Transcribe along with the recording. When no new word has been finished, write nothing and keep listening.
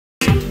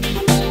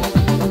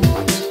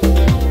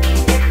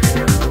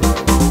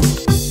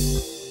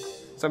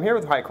So I'm here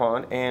with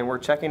Heikwan, and we're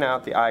checking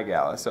out the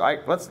i-Gala. So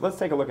let's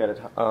take a look at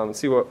it,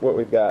 see what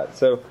we've got.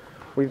 So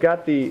we've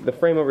got the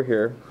frame over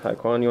here.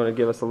 Heikwan, you want to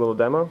give us a little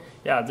demo?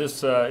 Yeah,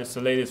 this is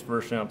the latest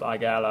version of the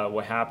i-Gala.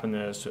 What happened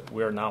is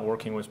we're now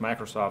working with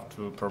Microsoft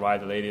to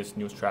provide the latest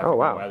news traffic and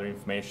weather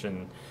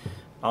information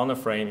on the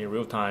frame in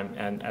real time,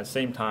 and at the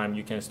same time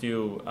you can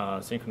still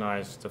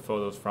synchronize the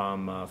photos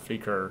from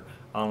Flickr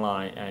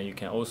online, and you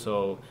can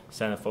also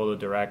send a photo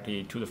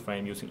directly to the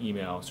frame using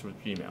email through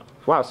Gmail.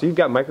 Wow, so you've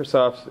got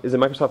Microsoft, is it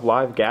Microsoft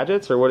Live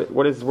gadgets, or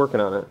what is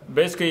working on it?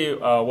 Basically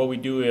what we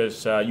do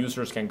is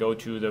users can go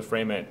to the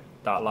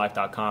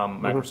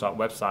frameit.live.com Microsoft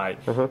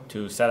website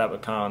to set up an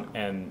account,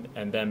 and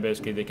then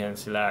basically they can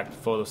select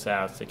photo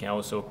sets. They can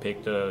also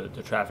pick the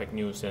traffic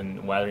news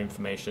and weather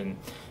information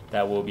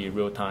that will be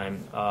real-time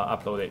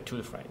uploaded to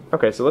the frame.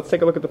 Okay, so let's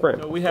take a look at the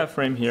frame. So we have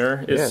frame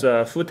here. It's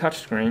a full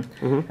touchscreen,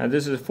 and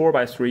this is a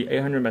 4x3,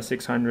 800 by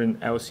 600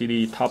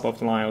 LCD,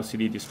 top-of-the-line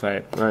LCD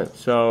display. Right.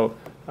 So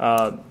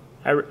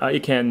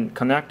it can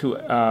connect to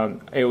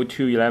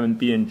AO2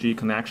 11B and G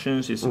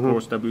connections. It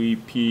supports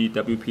WEP,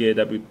 WPA,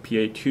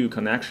 WPA2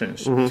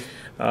 connections.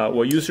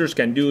 What users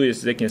can do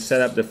is they can set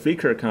up the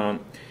Flickr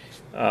account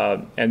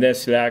and then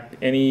select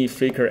any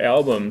Flickr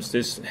albums.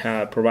 This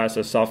provides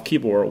a soft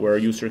keyboard where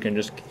a user can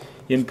just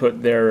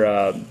input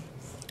their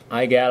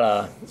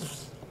i-Gala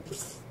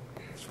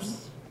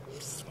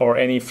or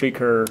any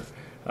Flickr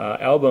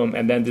album,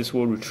 and then this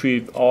will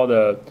retrieve all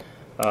the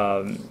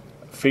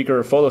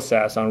Flickr photo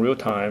sets on real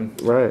time.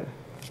 Right,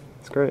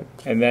 that's great.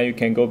 And then you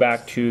can go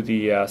back to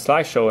the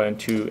slideshow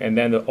and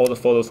then all the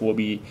photos will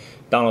be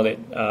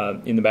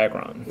downloaded in the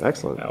background.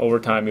 Excellent. Over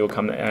time it will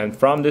come, and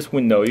from this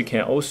window you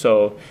can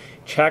also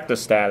check the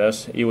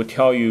status. It will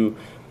tell you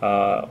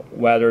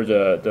whether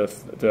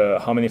the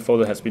how many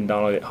photos has been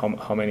downloaded,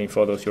 how many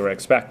photos you're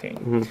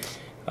expecting.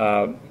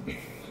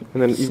 And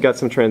then you've got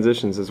some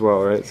transitions as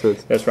well, right? So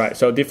that's right.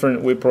 So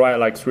we provide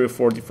like 3 or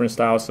 4 different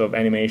styles of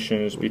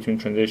animations between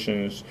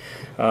transitions.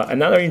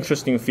 Another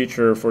interesting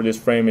feature for this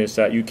frame is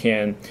that you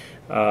can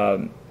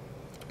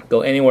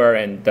go anywhere,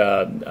 and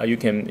you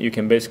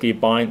can basically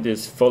bind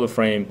this photo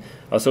frame,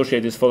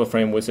 associate this photo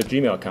frame with a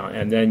Gmail account,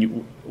 and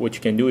then what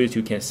you can do is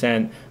you can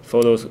send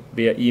photos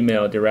via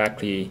email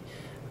directly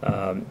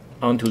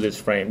onto this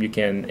frame. You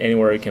can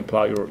anywhere you can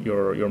plug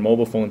your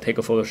mobile phone, take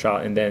a photo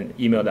shot, and then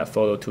email that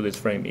photo to this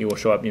frame. It will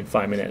show up in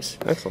 5 minutes.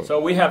 Excellent.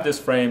 So we have this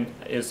frame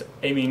is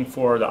aiming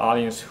for the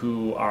audience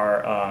who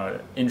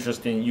are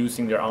interested in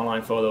using their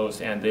online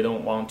photos, and they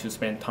don't want to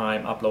spend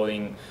time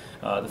uploading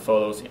the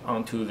photos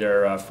onto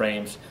their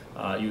frames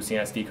using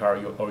SD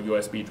card or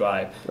USB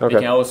drive. Okay.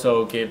 They can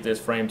also give this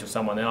frame to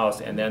someone else,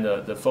 and then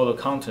the photo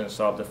contents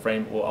of the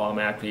frame will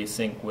automatically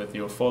sync with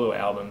your photo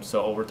album.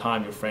 So over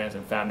time, your friends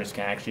and families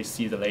can actually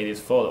see the latest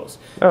photos.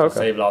 Oh, to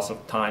save lots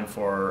of time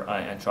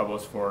and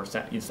troubles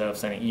instead of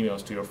sending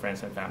emails to your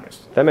friends and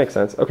families. That makes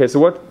sense. Okay,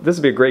 so this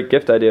would be a great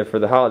gift idea for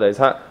the holidays.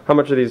 How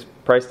much are these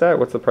priced at?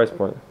 What's the price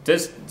point?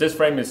 This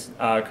frame is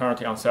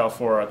currently on sale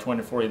for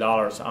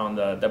 $240 on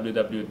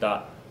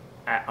the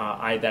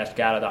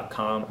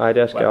i-Gala.com.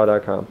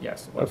 i-Gala.com.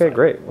 Yes. Website. Okay, Website.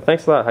 great. Well,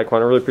 thanks a lot,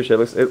 Heikwan. I really appreciate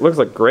it. It looks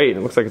like great.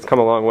 It looks like it's come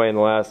a long way in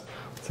the last,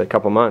 say,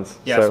 couple months.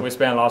 Yes, so we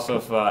spent lots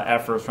of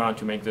effort trying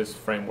to make this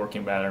frame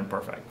working better and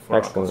perfect for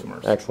our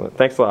customers. Excellent.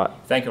 Thanks a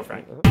lot. Thank you,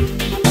 Frank.